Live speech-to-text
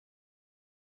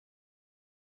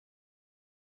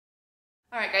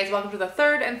Alright guys, welcome to the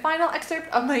third and final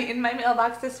excerpt of In My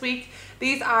Mailbox this week.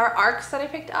 These are arcs that I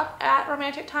picked up at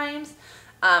Romantic Times.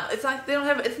 It's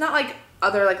not like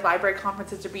other like library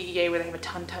conferences or BEA where they have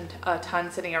a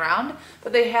ton sitting around,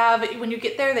 but they have, when you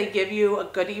get there, they give you a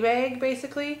goodie bag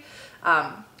basically.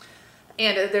 And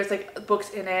there's like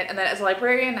books in it, and then as a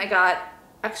librarian I got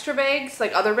extra bags,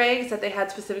 like other bags that they had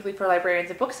specifically for librarians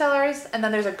and booksellers, and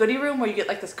then there's a goodie room where you get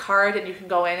like this card and you can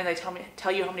go in and they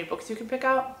tell you how many books you can pick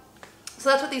out. So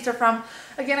that's what these are from.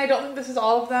 Again, I don't think this is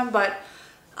all of them, but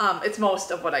it's most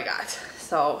of what I got.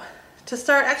 So to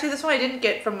start, actually this one I didn't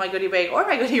get from my goodie bag or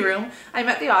my goodie room. I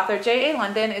met the author. J.A.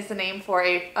 London is the name for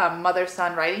a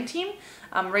mother-son writing team.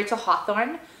 Rachel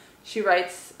Hawthorne. She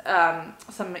writes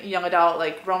some young adult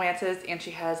like romances, and she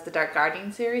has the Dark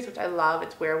Guardian series, which I love.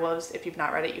 It's werewolves. If you've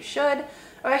not read it, you should.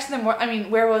 Or actually, they're more, I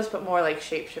mean, werewolves, but more like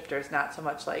shapeshifters, not so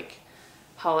much like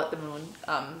Howl at the Moon,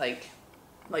 like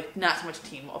not so much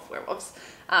Teen Wolf werewolves.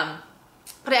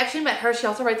 But I actually met her. She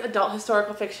also writes adult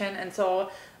historical fiction, and so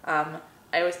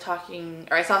I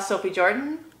saw Sophie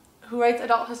Jordan, who writes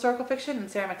adult historical fiction,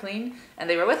 and Sarah McLean, and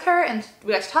they were with her, and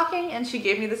we got to talking, and she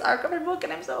gave me this arc of her book,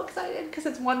 and I'm so excited because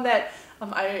it's one that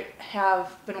I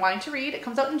have been wanting to read. It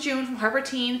comes out in June from Harper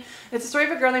Teen. It's a story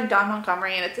of a girl named Dawn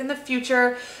Montgomery, and it's in the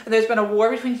future, and there's been a war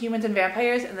between humans and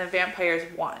vampires, and the vampires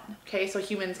won. Okay, so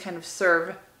humans kind of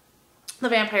serve the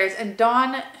vampires, and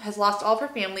Dawn has lost all of her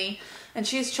family, and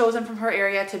she's chosen from her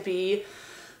area to be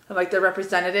like their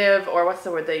representative, or what's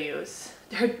the word they use?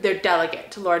 Their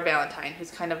delegate to Lord Valentine, who's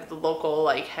kind of the local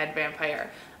like head vampire.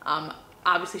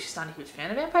 Obviously she's not a huge fan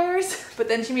of vampires, but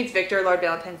then she meets Victor, Lord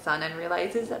Valentine's son, and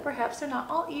realizes that perhaps they're not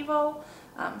all evil.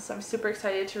 So I'm super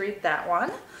excited to read that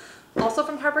one. Also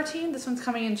from Harper Teen, this one's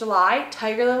coming in July.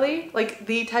 Tiger Lily, like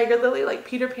the Tiger Lily, like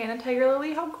Peter Pan and Tiger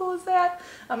Lily. How cool is that?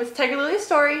 It's Tiger Lily's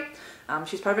story.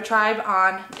 She's part of a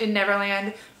tribe in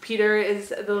Neverland. Peter is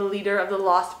the leader of the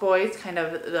Lost Boys, kind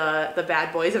of the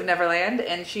bad boys of Neverland,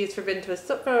 and she's forbidden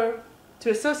to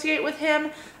associate with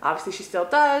him. Obviously she still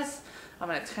does. And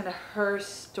it's kind of her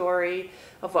story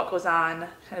of what goes on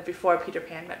kind of before Peter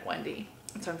Pan met Wendy.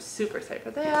 And so I'm super excited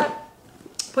for that.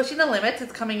 Pushing the Limits,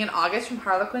 it's coming in August from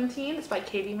Harlequin Teen. It's by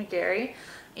Katie McGarry.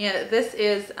 And this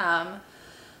is a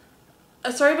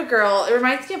story of a girl. It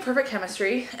reminds me of Perfect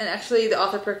Chemistry, and actually the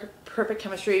author Perfect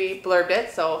Chemistry blurbed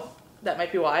it, so that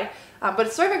might be why. But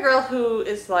it's a story of a girl who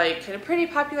is like kind of pretty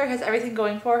popular, has everything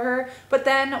going for her, but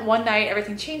then one night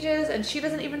everything changes and she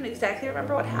doesn't even exactly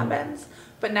remember what happens,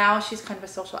 but now she's kind of a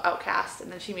social outcast, and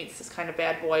then she meets this kind of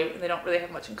bad boy, and they don't really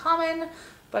have much in common,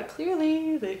 but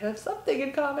clearly they have something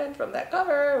in common from that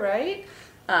cover, right?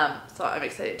 So I'm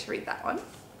excited to read that one.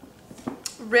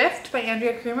 Rift by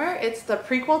Andrea Creamer. It's the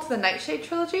prequel to the Nightshade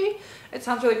trilogy. It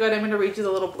sounds really good. I'm going to read you the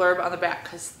little blurb on the back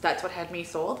because that's what had me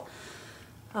sold.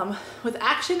 With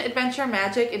action, adventure,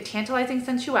 magic, and tantalizing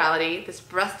sensuality, this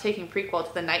breathtaking prequel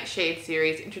to the Nightshade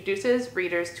series introduces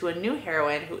readers to a new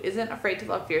heroine who isn't afraid to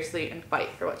love fiercely and fight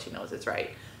for what she knows is right.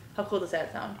 How cool does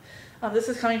that sound? This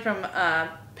is coming from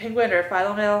Penguin or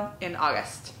Philomel in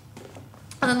August.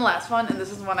 And then the last one, and this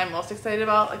is the one I'm most excited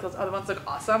about, like those other ones look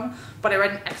awesome, but I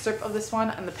read an excerpt of this one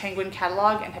in the Penguin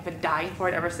catalog and have been dying for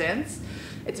it ever since.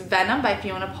 It's Venom by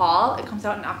Fiona Paul. It comes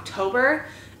out in October,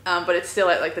 but it's still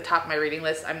at like the top of my reading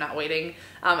list. I'm not waiting.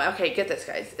 Okay, get this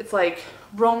guys. It's like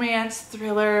romance,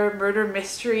 thriller, murder,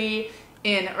 mystery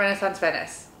in Renaissance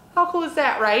Venice. How cool is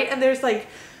that, right? And there's like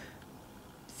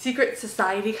secret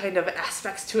society kind of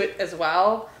aspects to it as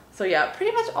well. So yeah,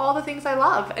 pretty much all the things I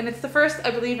love. And it's the first, I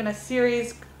believe, in a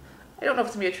series, I don't know if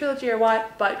it's going to be a trilogy or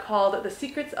what, but called The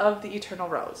Secrets of the Eternal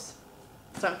Rose.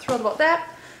 So I'm thrilled about that.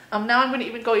 Now I'm going to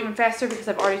even go even faster because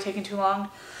I've already taken too long.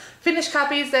 Finished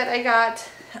copies that I got.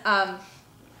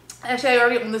 Actually, I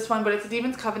already own this one, but it's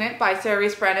Demon's Covenant by Sarah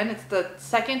Rees Brennan. It's the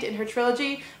second in her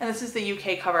trilogy, and this is the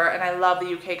UK cover, and I love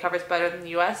the UK covers better than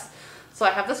the US. So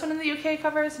I have this one in the UK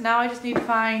covers. Now I just need to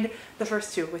find the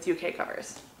first two with UK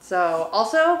covers. So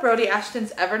also Brody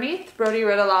Ashton's Everneath. Brody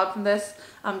read aloud from this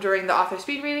during the author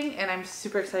speed reading, and I'm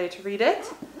super excited to read it.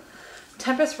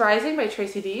 Tempest Rising by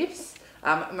Tracy Deves.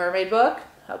 Mermaid book.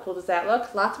 How cool does that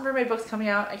look? Lots of mermaid books coming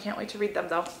out. I can't wait to read them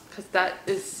though, because that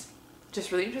is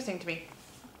just really interesting to me.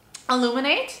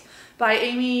 Illuminate by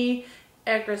Amy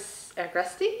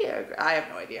Agresti? I have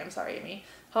no idea. I'm sorry, Amy.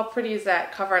 How pretty is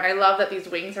that cover? And I love that these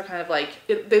wings are kind of like,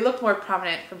 they look more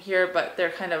prominent from here, but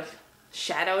they're kind of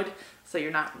shadowed, so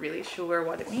you're not really sure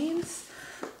what it means.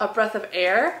 A Breath of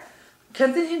Air.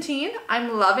 Kensington Teen.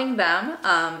 I'm loving them.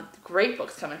 Great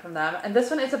books coming from them. And this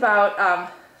one is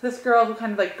about this girl who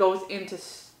kind of like goes into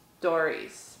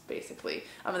stories, basically.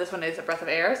 This one is A Breath of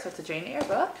Air, so it's a Jane Eyre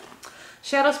book.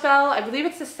 Shadow Spell, I believe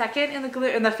it's the second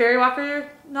in the Fairy Walker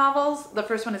novels. The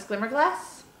first one is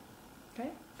Glimmerglass. Okay,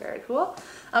 very cool.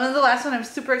 And then the last one I'm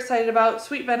super excited about,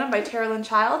 Sweet Venom by Tara Lynn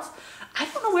Childs. I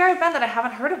don't know where I've been that I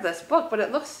haven't heard of this book, but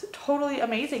it looks totally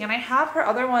amazing. And I have her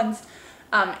other ones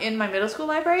in my middle school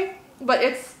library, but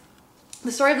it's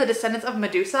the story of the descendants of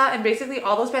Medusa, and basically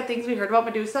all those bad things we heard about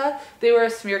Medusa, they were a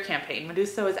smear campaign.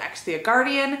 Medusa was actually a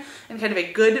guardian and kind of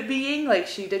a good being, like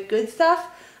she did good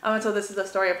stuff. And so this is the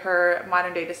story of her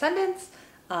modern day descendants.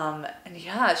 And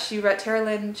yeah, Tara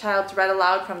Lynn Childs read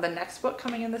aloud from the next book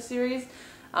coming in the series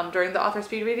during the author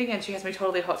speed reading, and she has me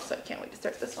totally hooked, so I can't wait to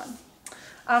start this one.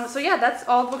 So yeah, that's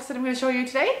all the books that I'm going to show you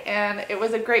today, and it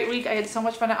was a great week. I had so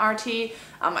much fun at RT.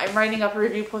 I'm writing up a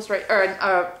review post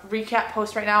a recap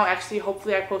post right now. Actually,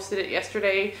 hopefully I posted it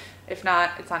yesterday. If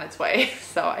not, it's on its way.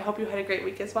 So I hope you had a great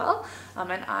week as well,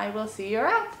 and I will see you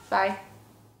around. Bye.